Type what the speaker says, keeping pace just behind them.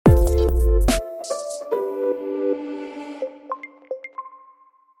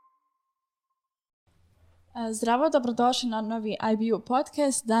Zdravo, dobrodošli na novi IBU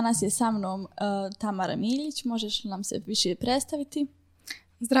podcast. Danas je sa mnom Tamara Miljić. Možeš li nam se više predstaviti?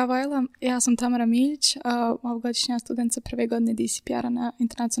 Zdravo, Ela. Ja sam Tamara Miljić, ovogodišnja studentica prve godine DCPR-a na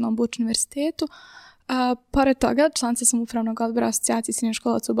Internacionalnom Bučkom univerzitetu. Pored toga, članica sam upravnog odbora Asocijacije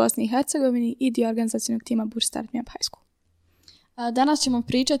srednjoškolaca u Bosni i Hercegovini i dio organizacijnog tima Burš Start Me Up High School. Danas ćemo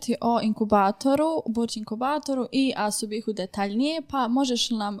pričati o inkubatoru, Burč inkubatoru i Asubihu detaljnije, pa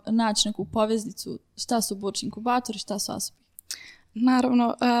možeš li nam naći neku poveznicu šta su Burč inkubatori, šta su Asubihi?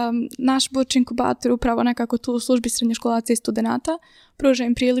 Naravno, naš Burč inkubator upravo nekako tu u službi srednjoškolaca i studenata pruža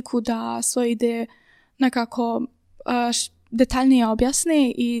im priliku da svoje ideje nekako detaljnije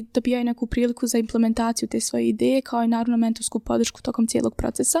objasne i dobijaju neku priliku za implementaciju te svoje ideje, kao i naravno mentorsku podršku tokom cijelog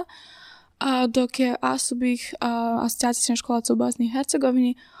procesa. Dok je Asubih, Asocijacija srednjoškolaca u Bosni i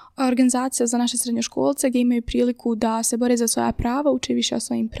Hercegovini, organizacija za naše srednjoškolce gdje imaju priliku da se bore za svoja prava, uče više o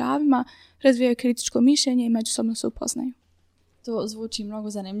svojim pravima, razvijaju kritičko mišljenje i međusobno se upoznaju. To zvuči mnogo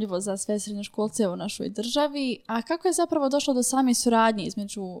zanimljivo za sve srednjoškolce u našoj državi. A kako je zapravo došlo do same suradnje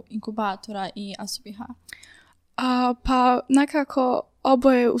između inkubatora i Asubiha? Pa nekako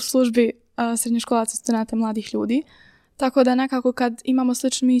oboje u službi srednjoškolaca, studenata, mladih ljudi. Tako da nekako kad imamo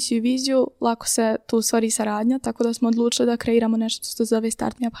sličnu misiju i viziju, lako se tu stvori saradnja, tako da smo odlučili da kreiramo nešto što se zove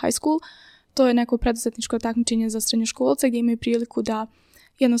Start Me Up High School. To je neko poduzetničko takmičenje za srednjoškolce gdje imaju priliku da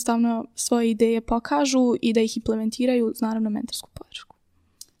jednostavno svoje ideje pokažu i da ih implementiraju uz naravno mentorsku podršku.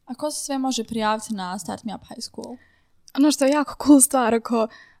 A ko se sve može prijaviti na Start Me Up High School? Ono što je jako cool stvar oko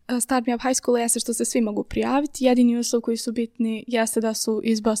Start Me Up High School jeste što se svi mogu prijaviti. Jedini uslov koji su bitni jeste da su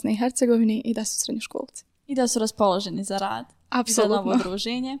iz Bosne i Hercegovine i da su srednjoškolci. I da su raspoloženi za rad. Apsolutno. I za novo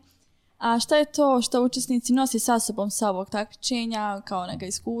udruženje. A šta je to što učesnici nosi sa sobom sa ovog takmičenja kao neka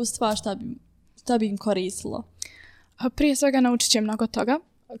iskustva, šta bi im koristilo? Prije svega naučit će mnogo toga,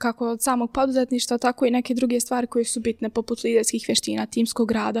 kako od samog poduzetništva, tako i neke druge stvari koje su bitne, poput liderskih vještina,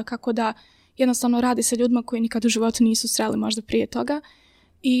 timskog rada, kako da jednostavno radi sa ljudima koji nikad u životu nisu sreli možda prije toga.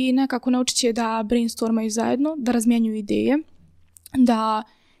 I nekako naučit će da brainstormaju zajedno, da razmjenjuju ideje, da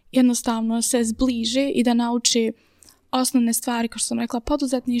jednostavno se zbliže i da nauči osnovne stvari, kao što sam rekla,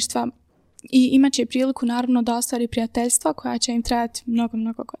 poduzetništva i imat će priliku naravno da ostvari prijateljstva koja će im trajati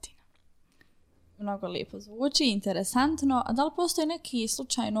mnogo godina. Mnogo lijepo zvuči, interesantno. A da li postoje neki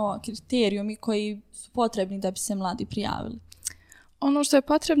slučajno kriterijumi koji su potrebni da bi se mladi prijavili? Ono što je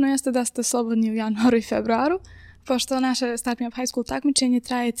potrebno jeste da ste slobodni u januaru i februaru, pošto naše Start Me Up High School takmičenje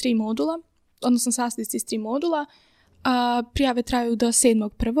traje 3 modula, odnosno sastoji se iz 3 modula. Prijave traju do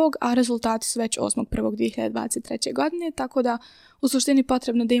 7.1., a rezultati su već 8.1.2023. godine, tako da u suštini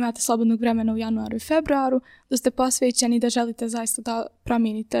potrebno da imate slobodnog vremena u januaru i februaru, da ste posvećeni, da želite zaista da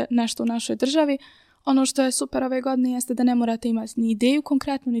promijenite nešto u našoj državi. Ono što je super ove godine jeste da ne morate imati ni ideju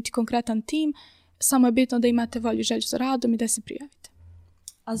konkretnu, niti konkretan tim, samo je bitno da imate volju i želju za radom i da se prijavite.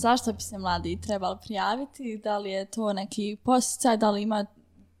 A zašto bi se mladi trebali prijaviti? Da li je to neki podsticaj, da li ima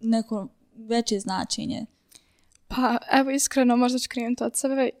neko veće značenje? Pa evo iskreno, možda ću krenuti od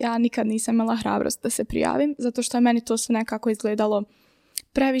sebe, ja nikad nisam imala hrabrost da se prijavim, zato što je meni to sve nekako izgledalo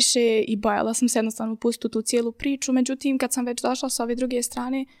previše i bojala sam se jednostavno pustiti tu cijelu priču. Međutim, kad sam već došla s ove druge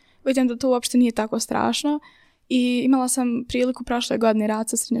strane, vidim da to uopšte nije tako strašno i imala sam priliku prošle godine rad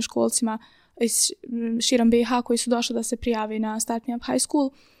sa srednjoškolcima širom BiH koji su došli da se prijavi na Start Me Up High School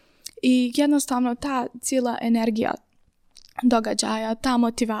i jednostavno ta cijela energija događaja, ta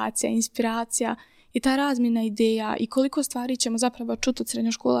motivacija, inspiracija i ta razmjena ideja i koliko stvari ćemo zapravo čuti od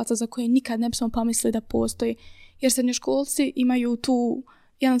srednjoškolaca za koje nikad ne bismo pomislili da postoji. Jer srednjoškolci imaju tu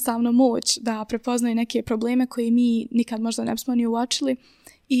jednostavno moć da prepoznaju neke probleme koje mi nikad možda ne bismo ni uočili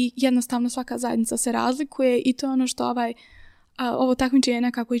i jednostavno svaka zajednica se razlikuje i to je ono što ovo takmičenje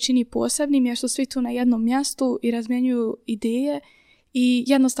nekako i čini posebnim jer su svi tu na jednom mjestu i razmjenjuju ideje i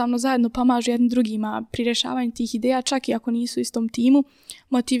jednostavno zajedno pomažu jedni drugima pri rješavanju tih ideja, čak i ako nisu u istom timu,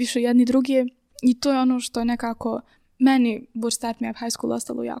 motivišu jedni druge. I to je ono što je nekako meni Burč Start Me Up High School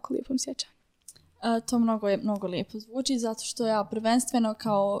ostalo u jako lijepom sjećanju. To mnogo lijepo zvuči, zato što ja prvenstveno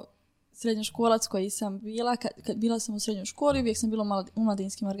kao srednjoškolac koji sam bila, kad bila sam u srednjoj školi, uvijek sam bila u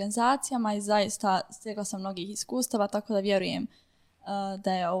mladinskim organizacijama i zaista stekla sam mnogih iskustava, tako da vjerujem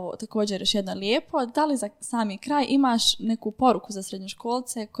da je ovo također još jedno lijepo. Da li za sami kraj imaš neku poruku za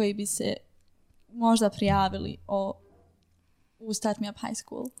srednjoškolce koji bi se možda prijavili u Start Me Up High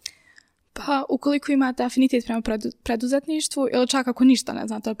School? Pa ukoliko imate afinitet prema preduzetništvu ili čak ako ništa ne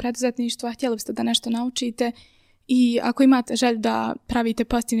znate o preduzetništvu, a htjeli biste da nešto naučite i ako imate želju da pravite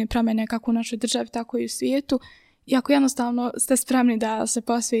pozitivne promjene kako u našoj državi, tako i u svijetu i ako jednostavno ste spremni da se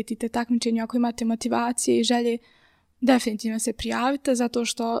posvetite takmičenju, ako imate motivacije i želje, definitivno se prijavite, zato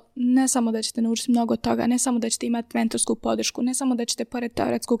što ne samo da ćete naučiti mnogo toga, ne samo da ćete imati mentorsku podršku, ne samo da ćete pored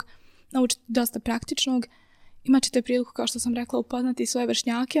teoretskog naučiti dosta praktičnog, imat ćete priliku, kao što sam rekla, upoznati svoje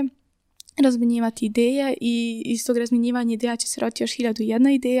vršnjake, razmjenjivati ideje i iz tog razmjenjivanja ideja će se roditi još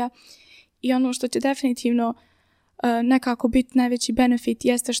 1001 ideja. I ono što će definitivno nekako biti najveći benefit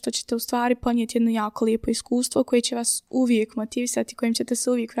jeste što ćete u stvari ponijeti jedno jako lijepo iskustvo koje će vas uvijek motivisati, kojim ćete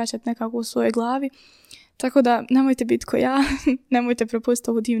se uvijek vraćati nekako u svojoj glavi. Tako da nemojte biti ko ja, nemojte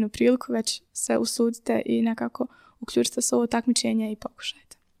propustiti ovu divnu priliku, već se usudite i nekako uključite se u ovo takmičenje i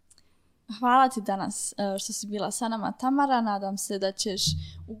pokušajte. Hvala ti danas što si bila sa nama, Tamara. Nadam se da ćeš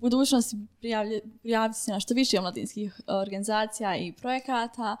u budućnosti prijaviti se na što više omladinskih organizacija i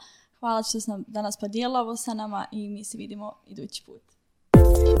projekata. Hvala što si nam danas podijelila ovo sa nama i mi se vidimo idući put.